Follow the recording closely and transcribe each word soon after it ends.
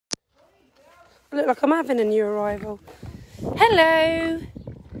I look like I'm having a new arrival. Hello.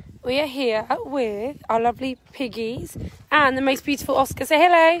 We are here with our lovely piggies and the most beautiful Oscar. Say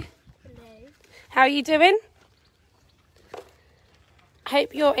hello. Hello. How are you doing?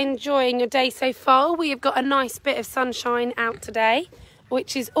 Hope you're enjoying your day so far. We have got a nice bit of sunshine out today,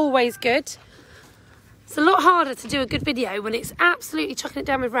 which is always good. It's a lot harder to do a good video when it's absolutely chucking it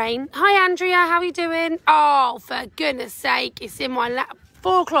down with rain. Hi Andrea, how are you doing? Oh, for goodness sake, it's in my lap.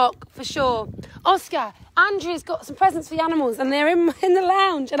 4 o'clock for sure. Oscar, Andrea's got some presents for the animals and they're in the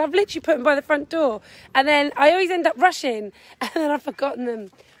lounge and I've literally put them by the front door. And then I always end up rushing and then I've forgotten them.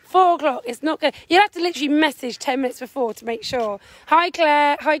 4 o'clock, it's not good. You'll have to literally message 10 minutes before to make sure. Hi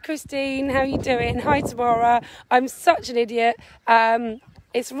Claire, hi Christine, how are you doing? Hi Tamara, I'm such an idiot.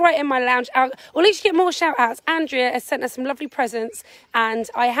 It's right in my lounge. Well, at least you get more shout outs. Andrea has sent us some lovely presents and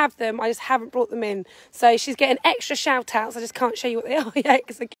I have them. I just haven't brought them in. So she's getting extra shout outs. I just can't show you what they are yet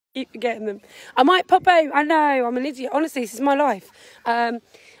because I keep forgetting them. I might pop home. I know, I'm an idiot. Honestly, this is my life. I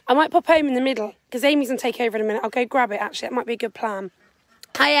might pop home in the middle because Amy's going to take over in a minute. I'll go grab it actually. That might be a good plan.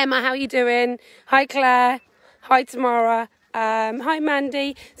 Hi Emma, how are you doing? Hi Claire. Hi Tamara. Hi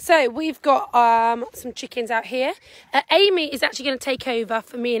Mandy. So we've got some chickens out here. Amy is actually going to take over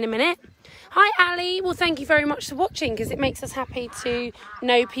for me in a minute. Hi Ali. Well, thank you very much for watching because it makes us happy to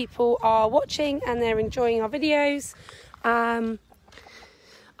know people are watching and they're enjoying our videos. I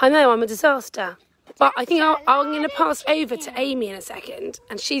know I'm a disaster, but I think I'm going to pass over to Amy in a second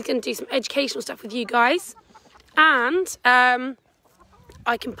and she's going to do some educational stuff with you guys. And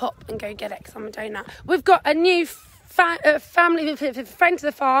I can pop and go get it because I'm a donut. We've got a new family, friend to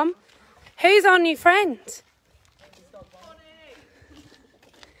the farm. Who's our new friend?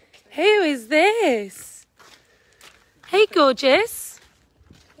 Who is this? Hey, gorgeous.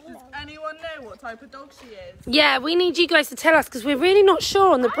 Does anyone know what type of dog she is? Yeah, we need you guys to tell us because we're really not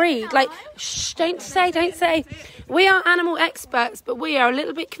sure on the breed. Like, shh, don't say. We are animal experts, but we are a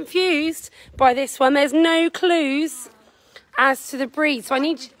little bit confused by this one. There's no clues as to the breed, so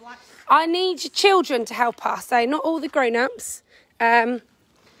I need your children to help us, so not all the grown-ups. So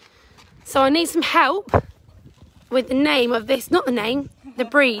I need some help with the name of this, not the name, the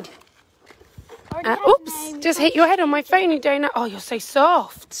breed. Oops, just hit your head on my phone, you donut. Oh, you're so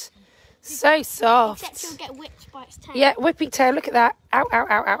soft. So soft. Except you'll get whipped by its tail. Yeah, whipping tail, look at that. Ow, ow,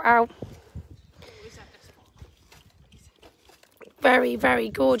 ow, ow, ow. Very, very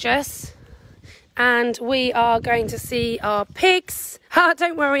gorgeous. And we are going to see our pigs. Ah,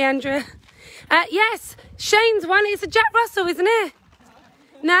 don't worry, Andrea. Yes, Shane's one. It's a Jack Russell, isn't it?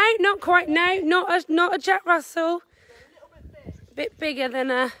 No, not quite. No, not a Jack Russell. A bit bigger than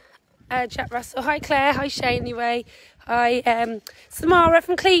a Jack Russell. Hi, Claire. Hi, Shane. Anyway, hi, Samara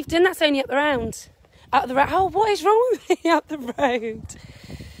from Clevedon. That's only up the round. Up the road. Oh, what is wrong with me? Up the road.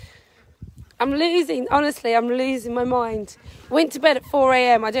 I'm losing. Honestly, I'm losing my mind. Went to bed at 4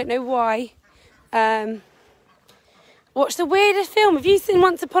 a.m. I don't know why. Watched the weirdest film. Have you seen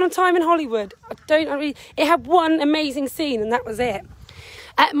Once Upon a Time in Hollywood? It had one amazing scene and that was it.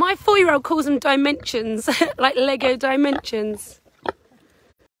 My 4-year-old calls them dimensions, like Lego dimensions.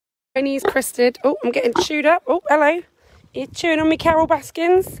 Chinese crested. Oh, I'm getting chewed up. Oh, hello. You're chewing on me, Carol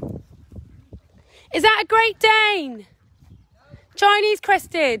Baskins. Is that a Great Dane? Chinese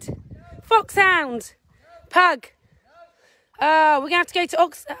crested. Foxhound. Pug. We're going to have to go to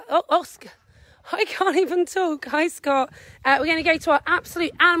Oscar. I can't even talk. Hi, Scott. We're going to go to our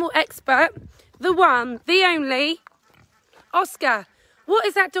absolute animal expert, the one, the only, Oscar. What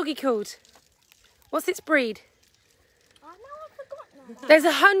is that doggy called? What's its breed? Oh, no, I've forgotten that. There's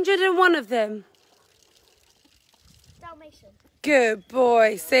 101 of them. Dalmatian. Good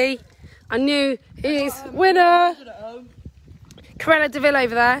boy. See? I knew he's winner. Corella DeVille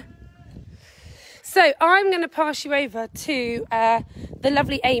over there. So I'm going to pass you over to the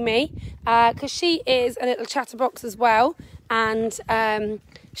lovely Amy because she is a little chatterbox as well and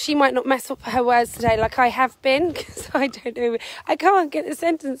she might not mess up her words today like I have been because I don't know, I can't get the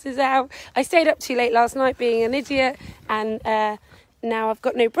sentences out. I stayed up too late last night being an idiot and now I've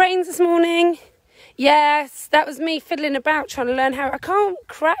got no brains this morning. Yes, that was me fiddling about trying to learn how. I can't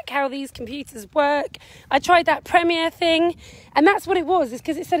crack how these computers work. I tried that Premiere thing, and that's what it was. It's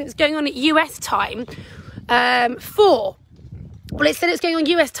because it said it was going on at US time 4. Well, it said it was going on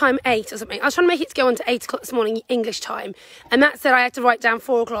US time 8 or something. I was trying to make it to go on to 8 o'clock this morning English time, and that said I had to write down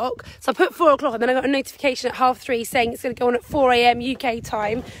 4 o'clock. So I put 4 o'clock, and then I got a notification at 3:30 saying it's going to go on at 4 a.m. UK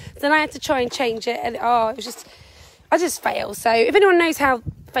time. So then I had to try and change it, and it was just, I just failed. So if anyone knows how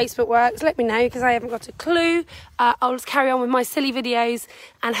Facebook works, let me know because I haven't got a clue. I'll just carry on with my silly videos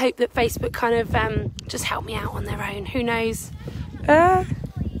and hope that Facebook kind of just help me out on their own. Who knows?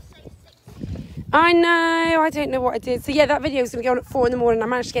 I know, I don't know what I did. So yeah, that video was going to go on at 4 in the morning. I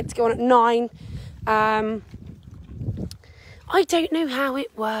managed to get it to go on at 9. I don't know how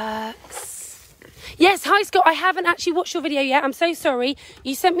it works. Yes, hi Scott, I haven't actually watched your video yet. I'm so sorry.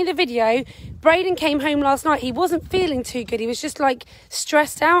 You sent me the video. Braden came home last night. He wasn't feeling too good. He was just like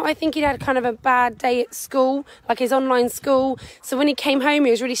stressed out. I think he'd had kind of a bad day at school, like his online school. So when he came home,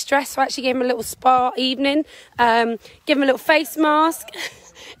 he was really stressed. So I actually gave him a little spa evening, gave him a little face mask.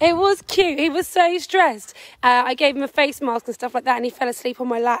 It was cute. He was so stressed. I gave him a face mask and stuff like that, and he fell asleep on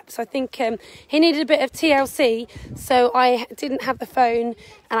my lap. So I think he needed a bit of TLC. So I didn't have the phone,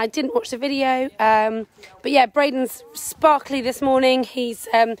 and I didn't watch the video. But yeah, Braden's sparkly this morning. He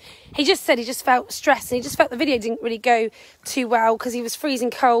just said he just felt stressed, and he just felt the video didn't really go too well because he was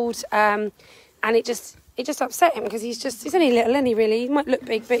freezing cold, and it just upset him because he's only little, isn't he? Really, he might look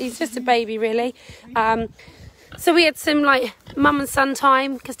big, but he's just a baby, really. So we had some like mum and son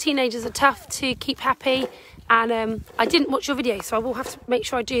time because teenagers are tough to keep happy, and I didn't watch your video, so I will have to make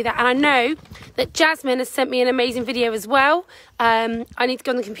sure I do that. And I know that Jasmine has sent me an amazing video as well. I need to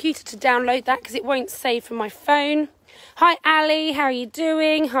go on the computer to download that because it won't save from my phone. Hi Ali, how are you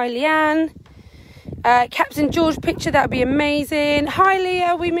doing? Hi Leanne. Captain George picture, that would be amazing. Hi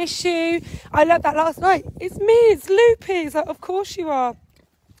Leah, we miss you. I loved that last night. It's me, it's Loopy. It's like, of course you are.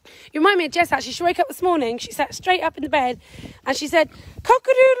 You remind me of Jess, actually. She woke up this morning, she sat straight up in the bed, and she said,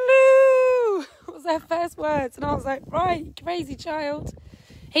 cock-a-doodle-oo! That was her first words, and I was like, right, crazy child.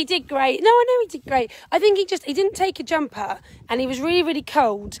 He did great. No, I know he did great. I think he didn't take a jumper, and he was really, really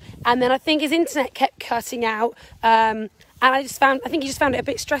cold, and then I think his internet kept cutting out, and I think he just found it a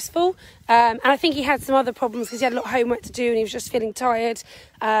bit stressful, and I think he had some other problems because he had a lot of homework to do, and he was just feeling tired.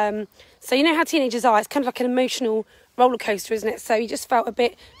 So you know how teenagers are, it's kind of like an emotional roller coaster, isn't it? So he just felt a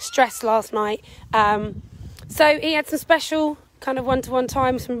bit stressed last night. So he had some special kind of one-to-one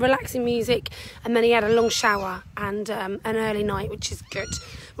time, some relaxing music, and then he had a long shower and an early night, which is good.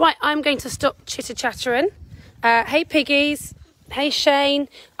 Right, I'm going to stop chitter-chattering. Hey piggies, hey Shane,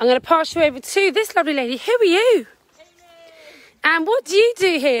 I'm going to pass you over to this lovely lady. Who are you? And what do you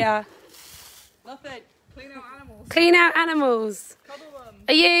do here? Nothing. Clean out animals. Clean out animals. Cuddle them.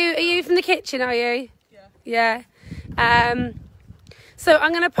 Are you from the kitchen, are you? Yeah. Yeah. So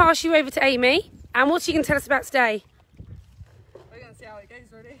I'm going to pass you over to Amy. And what are you going to tell us about today? We're going to see how it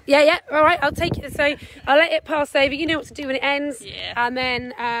goes, really. Yeah. All right, I'll take it. So I'll let it pass over. You know what to do when it ends. Yeah. And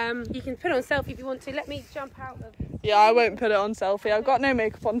then you can put it on selfie if you want to. Let me jump out of... Yeah, I won't put it on selfie. I've got no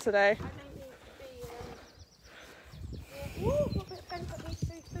makeup on today. I don't need to be... Ooh, got a bit of fence up, need to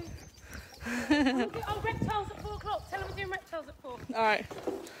do food. Oh, reptiles at 4 o'clock. Tell them we're doing reptiles at 4.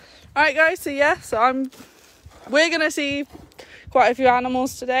 Alright guys, so we're going to see quite a few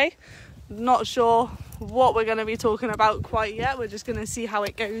animals today. Not sure what we're going to be talking about quite yet. We're just going to see how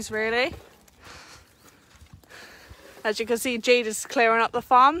it goes, really. As you can see, Jade is clearing up the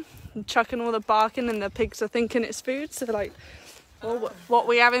farm and chucking all the bark in, and the pigs are thinking it's food. So they're like, well, what are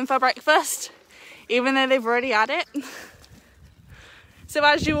we having for breakfast? Even though they've already had it. So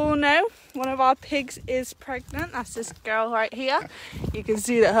as you all know, one of our pigs is pregnant. That's this girl right here. You can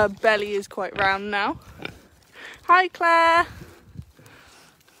see that her belly is quite round now. Hi, Claire.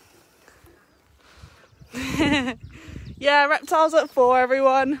 Yeah, reptiles at 4,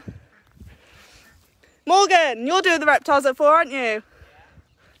 everyone. Morgan, you're doing the reptiles at 4, aren't you?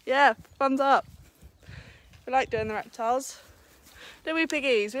 Yeah, thumbs up. We like doing the reptiles. Don't we,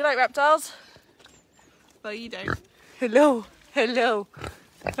 piggies? We like reptiles. Well, you don't. Hello.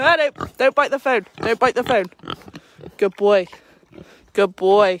 Ah, don't bite the phone. Don't bite the phone. Good boy. Good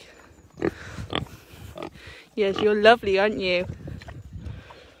boy. Yes, you're lovely, aren't you?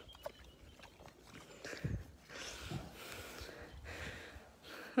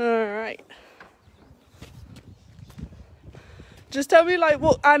 Alright. Just tell me like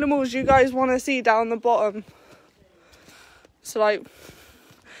what animals you guys want to see down the bottom. So like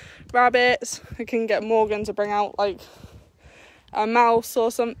rabbits. I can get Morgan to bring out like a mouse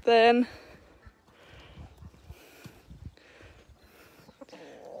or something.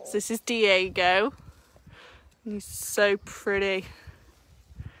 So this is Diego. He's so pretty.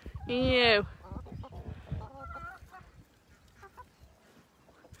 Ew.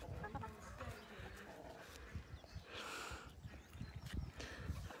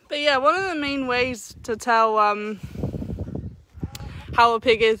 But yeah, one of the main ways to tell how a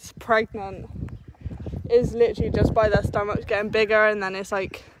pig is pregnant is literally just by their stomachs getting bigger, and then it's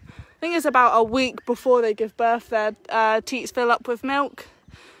like, I think it's about a week before they give birth, their teats fill up with milk.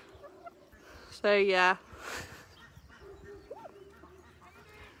 So yeah.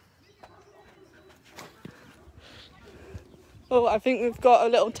 Oh, I think we've got a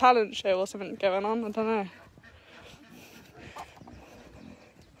little talent show or something going on. I don't know.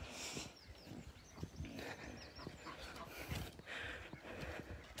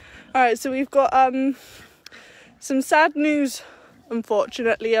 Alright, so we've got some sad news,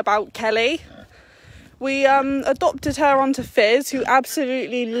 unfortunately, about Kelly. We adopted her onto Fizz, who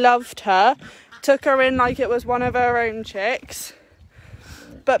absolutely loved her. Took her in like it was one of her own chicks.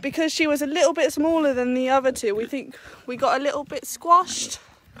 But because she was a little bit smaller than the other two, we think we got a little bit squashed.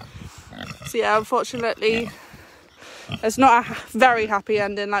 So yeah, unfortunately, it's not a very happy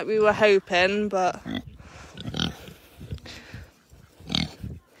ending like we were hoping, but...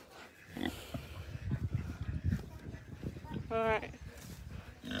 Alright.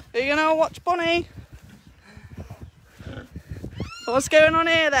 Are you gonna watch Bonnie? What's going on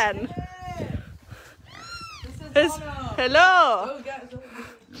here then? Hello!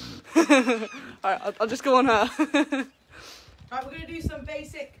 Alright, I'll just go on her. Right, we're going to do some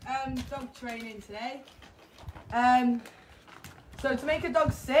basic dog training today. So to make a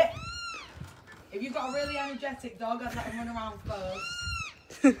dog sit, if you've got a really energetic dog, I'd let him run around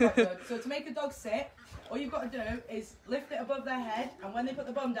first. Quite good. So to make a dog sit, all you've got to do is lift it above their head, and when they put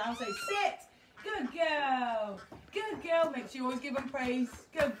the bum down, say, sit! Good girl! Good girl! Make sure you always give them praise.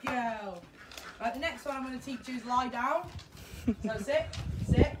 Good girl! Right, the next one I'm going to teach you is lie down. So sit,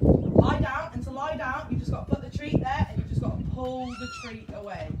 lie down, and to lie down, you just got to put the treat there, and you just got to pull the treat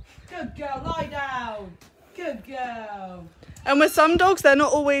away. Good girl, lie down. Good girl. And with some dogs, they're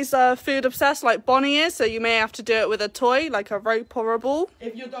not always food obsessed like Bonnie is, so you may have to do it with a toy, like a rope or a ball.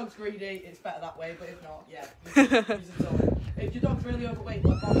 If your dog's greedy, it's better that way, but if not, yeah, use a toy. If your dog's really overweight,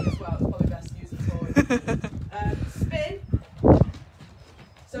 like Bonnie as well, it's probably best to use a toy. Spin.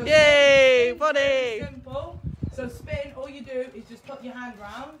 So Yay, spin, Bonnie! Simple. So spin, all you do is just put your hand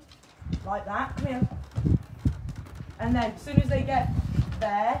round, like that, come here. And then as soon as they get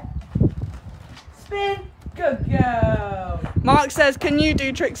there, spin, good girl. Mark says, can you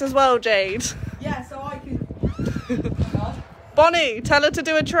do tricks as well, Jade? Yeah, so I can, hang on. Bonnie, tell her to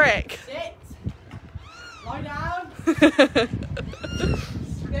do a trick. Sit, lie down,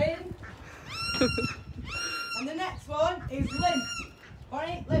 spin, and the next one is limp.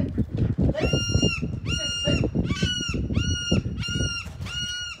 Bonnie, limp, limp, just limp,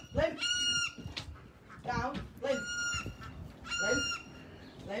 limp, down, limp, limp,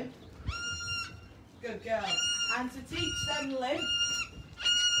 limp, good girl. And to teach them limp,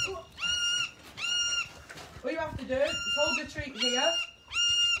 all you have to do is hold the treat here,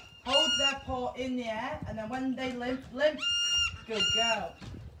 hold their paw in the air, and then when they limp, limp, good girl.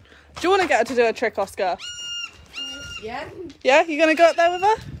 Do you want to get her to do a trick, Oscar? Yeah? Yeah, you going to go up there with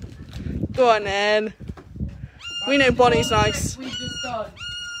her? Go on then. Right, We know so Bonnie's all the nice. tricks we've just done.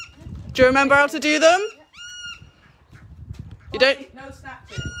 Do you remember how to do them? You Bonnie, no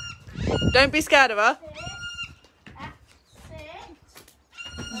snatching. don't be scared of her. Sit.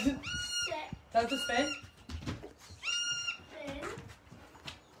 Tell her to spin.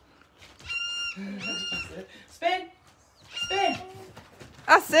 Spin. Spin.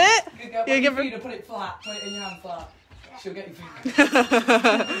 That's it. Good girl. You Put give your her... feet, put it flat. Put it in your hand flat. She'll get your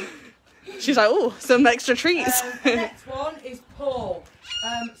feet. She's like, oh, some extra treats. The next one is paw.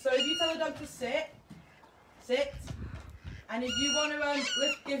 So if you tell a dog to sit, sit. And if you want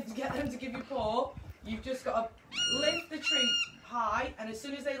to get them to give you paw, you've just got to lift the treat high, and as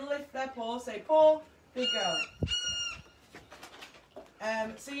soon as they lift their paw, say paw, good girl.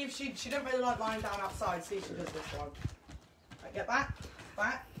 See if she don't really like lying down outside. See if she does this one. Right, get back,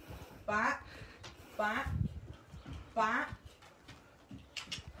 back, back, back, back.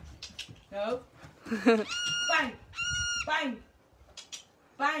 No. Bang, bang,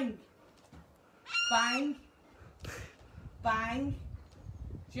 bang, bang, bang.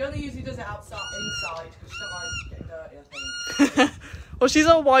 She only usually does it outside, inside, because she don't like getting dirty, I think. Well, she's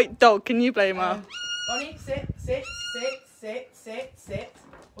a white dog. Can you blame her? Bonnie, sit, sit, sit, sit, sit, sit.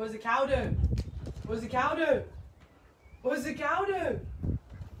 What does the cow do? What does the cow do? What does the cow do?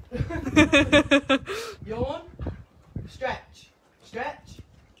 Yawn. Stretch. Stretch.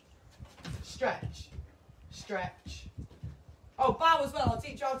 Stretch. Stretch. Oh, bow as well. I'll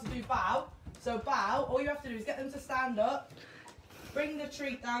teach you how to do bow. So bow, all you have to do is get them to stand up, bring the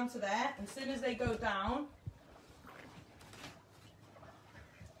treat down to there, and as soon as they go down,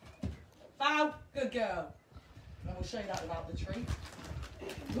 bow, good girl. And we'll show you that without the treat.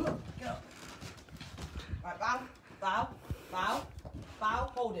 Good girl. Right, bow, bow, bow,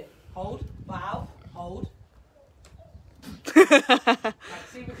 bow, hold it. Hold, bow, hold. Right,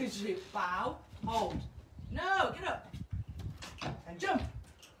 see we can do bow, hold. No, get up. And jump.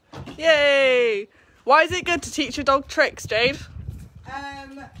 Yay! Why is it good to teach your dog tricks, Jade?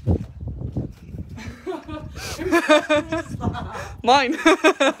 Mine.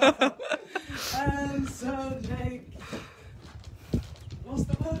 So Jake, what's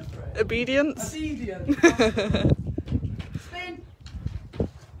the word for it? Obedience. Obedience. Spin.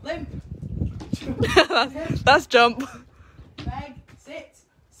 Limp. That's jump. Beg. Sit.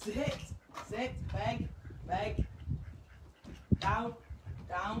 Sit. Sit. Beg. Beg. Down.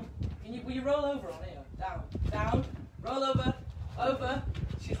 Down. Will you roll over on here? Down. Down. Roll over. Over.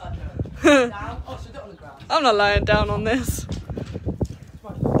 She's like no. Down. Oh, she'll do it on the ground. I'm not lying down on this.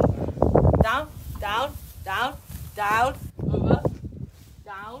 Down. Down. Down. Down. Over.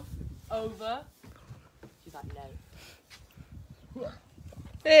 Down. Over. She's like no.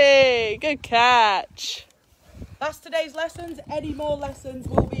 Hey, good catch. That's today's lessons. Any more lessons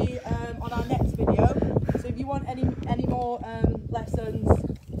will be on our next video. So if you want any more lessons,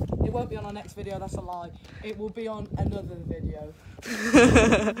 it won't be on our next video, that's a lie. It will be on another video.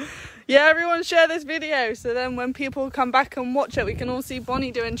 Yeah, everyone share this video so then when people come back and watch it, we can all see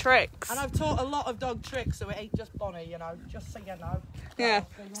Bonnie doing tricks. And I've taught a lot of dog tricks, so it ain't just Bonnie, you know, just so you know. Yeah,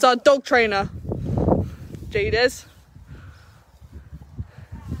 it's our dog trainer, Jade is.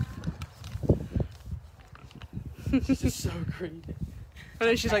 She's just so greedy. And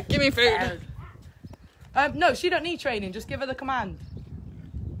then she's like, give me food. No, she don't need training, just give her the command.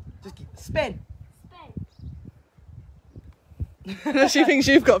 Just spin. She thinks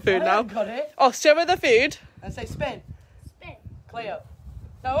you've got food I now. got it. Oh, show her the food. And say spin. Spin. Clear.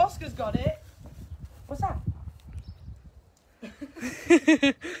 No, Oscar's got it. What's that?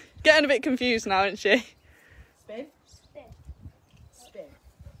 Getting a bit confused now, isn't she? Spin. Spin. Spin.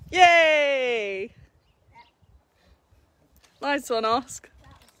 Yay! Nice one, Oscar. That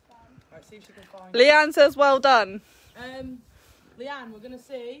was fun. Right, see if she can find. Leanne says well done. Leanne, we're gonna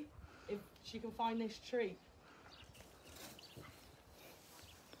see if she can find this tree.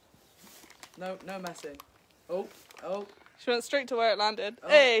 No messing. Oh. She went straight to where it landed. Oh.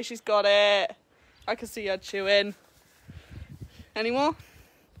 Hey, she's got it. I can see her chewing. Any more?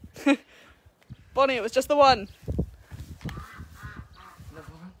 Bonnie, it was just the one.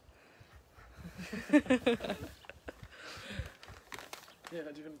 Another one. Yeah,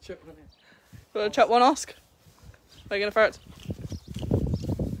 do you want to chip one in? Want to chuck one, Oscar? Where are you going to throw it?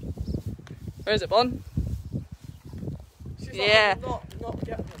 Where is it, Bon? She's Yeah. Like, not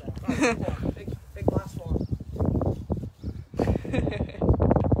getting it there. Right, one. Big last one.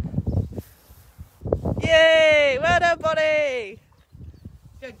 Yay! Well done, Bonnie!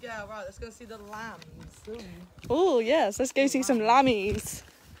 Good girl. Right, let's go see the lambs. Ooh. Oh, yes. Let's go see some lammies.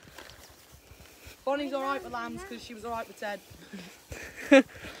 Bonnie's alright with lambs because she was alright with Ted.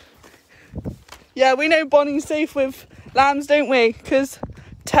 Yeah, we know Bonnie's safe with lambs, don't we? Because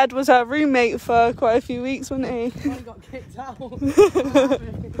Ted was her roommate for quite a few weeks, wasn't he? Bonnie got kicked out.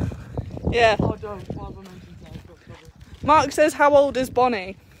 Yeah. Oh, don't. What have I mentioned Ted? Mark says, how old is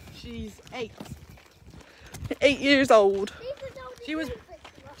Bonnie? She's 8. 8 years old. She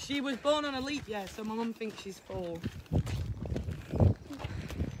was born on a leap year, so my mum thinks she's 4.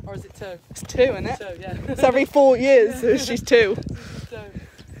 Or is it 2? It's 2, isn't it? 2, yeah. It's every 4 years, so she's 2. She's 2.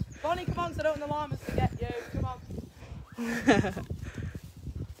 Bonnie, come on, so don't the llamas forget you. Come on. Do you want to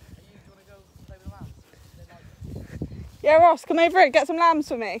go play with the lambs? They like you. Yeah, Ross, come over here, get some lambs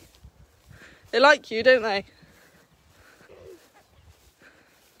for me. They like you, don't they?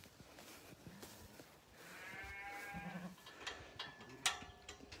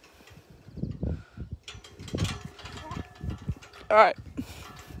 Alright,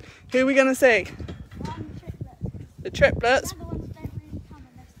 who are we going to see? The triplets.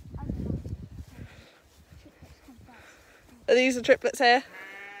 Are these the triplets here?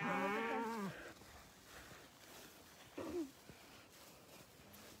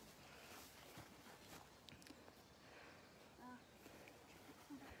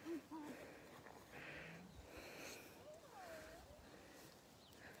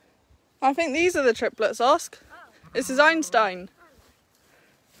 I think these are the triplets, Oscar. This is Einstein.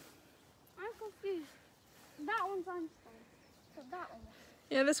 I'm confused. That one's Einstein. So that one.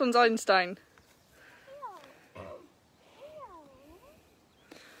 Yeah, this one's Einstein.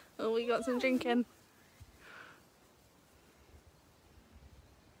 Oh, we got some drinking.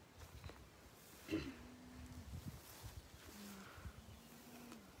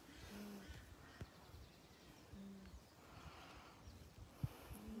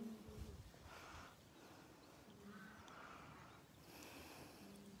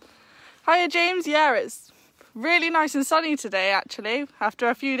 Hiya James, yeah, it's really nice and sunny today actually, after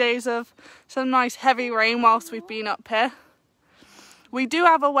a few days of some nice heavy rain whilst we've been up here. We do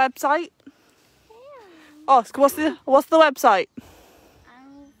have a website, Ask, what's the website?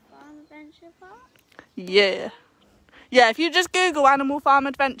 Animal Farm Adventure Park. Yeah. Yeah, if you just Google Animal Farm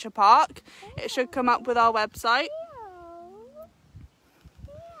Adventure Park, it should come up with our website.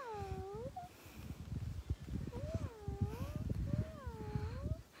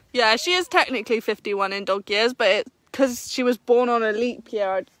 Yeah, she is technically 51 in dog years, but because she was born on a leap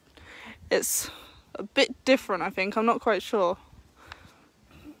year, it's a bit different, I think. I'm not quite sure.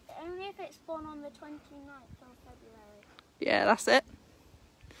 Only if it's born on the 29th of February. Yeah, that's it.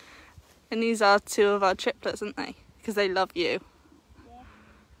 And these are two of our triplets, aren't they? Because they love you. Yeah.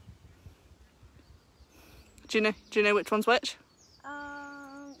 Do you know which one's which?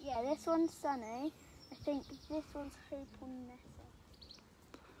 Yeah, this one's Sunny. I think this one's Hope on Nessa.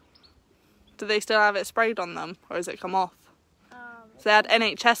 Do they still have it sprayed on them, or has it come off? Um, So they had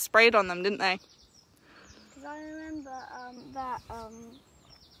NHS sprayed on them, didn't they? Because I remember that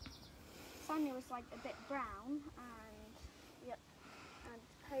Sunny was like a bit brown, and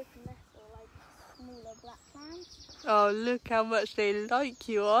Hope and Nessa were like smaller black lambs. Oh, look how much they like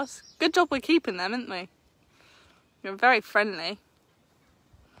you, Os. Good job we're keeping them, isn't we? You're very friendly.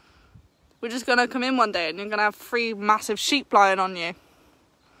 We're just going to come in one day and you're going to have 3 massive sheep lying on you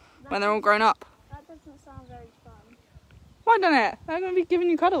when they're all grown up. That doesn't sound very fun. Why don't it? They're going to be giving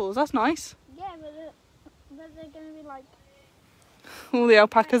you cuddles. That's nice. Yeah, but they're going to be like All the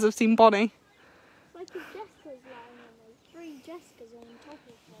alpacas have seen Bonnie. if Jessica's lying on there. 3 Jessicas on top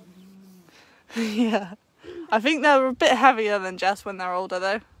of her. Yeah. I think they're a bit heavier than Jess when they're older,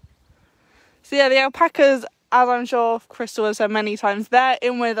 though. So yeah, the alpacas, as I'm sure Crystal has said many times, they're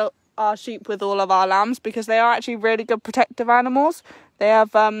in with our sheep with all of our lambs because they are actually really good protective animals. They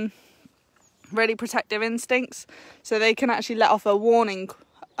have really protective instincts, so they can actually let off a warning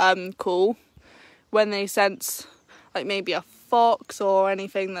call when they sense like maybe a fox or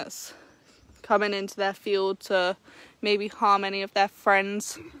anything that's coming into their field to maybe harm any of their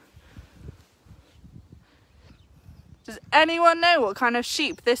friends. Does anyone know what kind of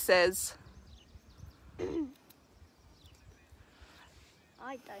sheep this is?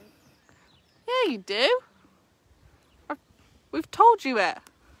 I don't. Yeah, you do. We've told you it.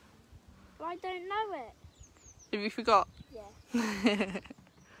 But I don't know it. Have you forgot? Yeah.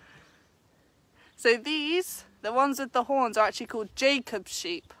 So these, the ones with the horns, are actually called Jacob's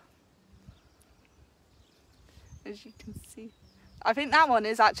sheep. As you can see. I think that one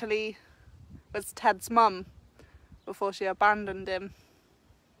was Ted's mum before she abandoned him.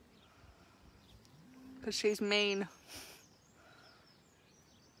 Because she's mean.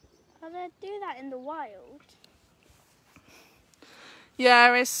 But they do that in the wild.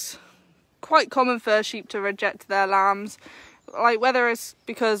 Yeah, it's quite common for sheep to reject their lambs. Like whether it's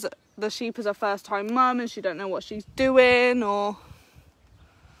because the sheep is a first time mum and she don't know what she's doing, or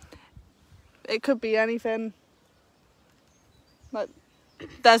it could be anything. But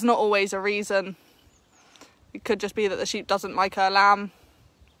there's not always a reason. It could just be that the sheep doesn't like her lamb.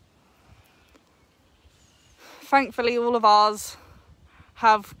 Thankfully, all of ours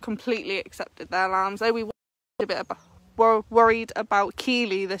have completely accepted their lambs. Though we were a bit worried about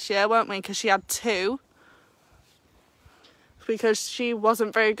Keely this year, weren't we? Because she had 2. Because she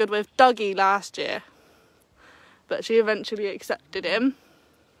wasn't very good with Dougie last year. But she eventually accepted him.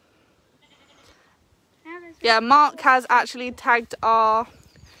 Yeah, Mark has actually tagged our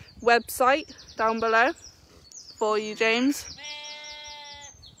website down below for you, James.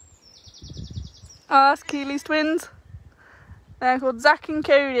 Oh, that's Keely's twins. They're called Zach and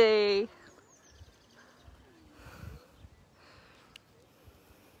Cody.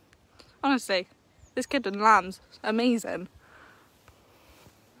 Honestly, this kid and lambs, amazing.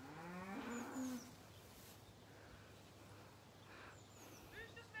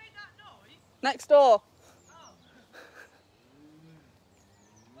 Who's just made that noise? Next door.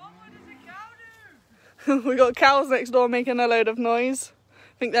 What does a cow do? We got cows next door making a load of noise.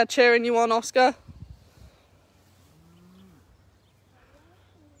 I think they're cheering you on, Oscar.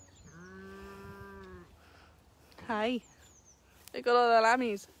 Hi. They got all their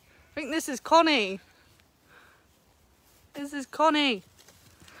lammies. I think this is Connie. This is Connie.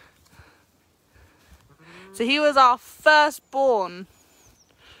 So he was our firstborn.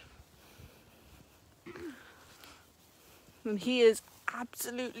 And he is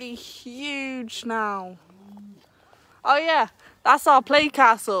absolutely huge now. Oh yeah, that's our play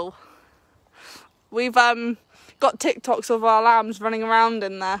castle. We've got TikToks of our lambs running around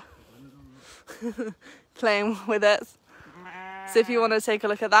in there. Playing with it. So if you want to take a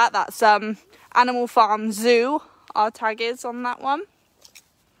look at that, that's Animal Farm Zoo. Our tag is on that one.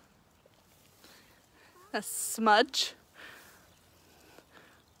 That's Smudge.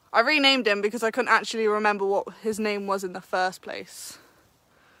 I renamed him because I couldn't actually remember what his name was in the first place.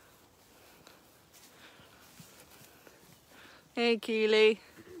 Hey, Keely.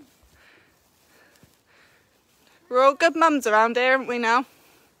 We're all good mums around here, aren't we now?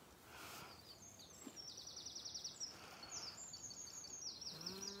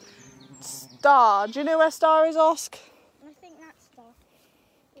 Star. Do you know where Star is, Osk? I think that's Star.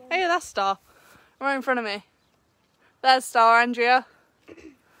 Yeah. Hey, that's Star. Right in front of me. There's Star, Andrea.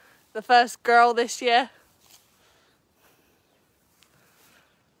 The first girl this year.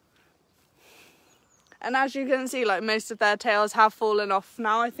 And as you can see, like, most of their tails have fallen off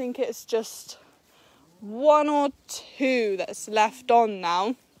now. I think it's just 1 or 2 that's left on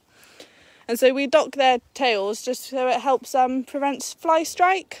now. And so we dock their tails just so it helps prevent fly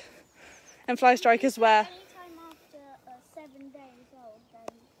strike. And fly strike is where... Anytime after 7 days old,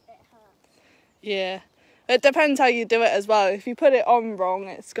 then it hurts. Yeah. It depends how you do it as well. If you put it on wrong,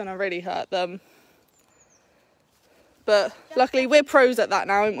 it's going to really hurt them. But luckily we're pros at that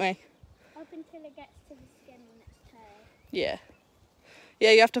now, aren't we? Up until it gets to the skin on its tail. Yeah.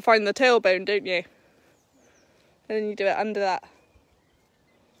 Yeah, you have to find the tailbone, don't you? And then you do it under that.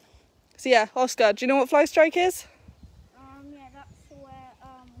 So yeah, Oscar, do you know what fly strike is? Yeah, that's where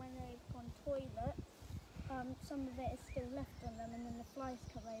when they've gone toilet, some of it is still left on them, and then the flies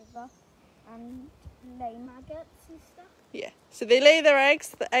come over and lay maggots and stuff. Yeah. So they lay their eggs,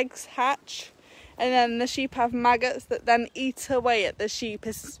 the eggs hatch, and then the sheep have maggots that then eat away at the sheep.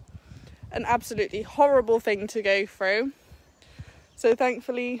 It's an absolutely horrible thing to go through. So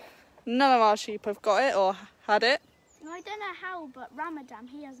thankfully, none of our sheep have got it or had it. I don't know how, but Ramadan,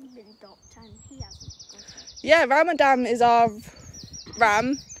 he hasn't been docked and he hasn't got it. Yeah, Ramadan is our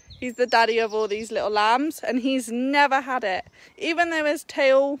ram. He's the daddy of all these little lambs, and he's never had it. Even though his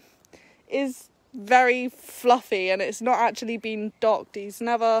tail is very fluffy and it's not actually been docked, he's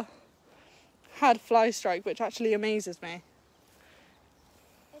never had fly strike, which actually amazes me.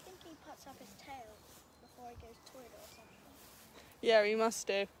 I think he puts up his tail before he goes to toilet or something. Yeah, he must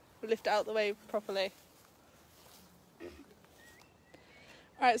do. We'll lift it out the way properly.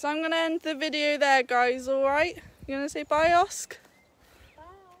 Alright, so I'm going to end the video there, guys, alright? You going to say bye, Osk? Bye.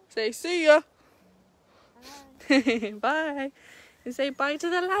 Say see ya. Bye. Bye. And say bye to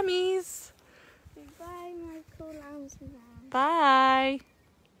the lammies. Goodbye, my cool lambs and lambs. Bye.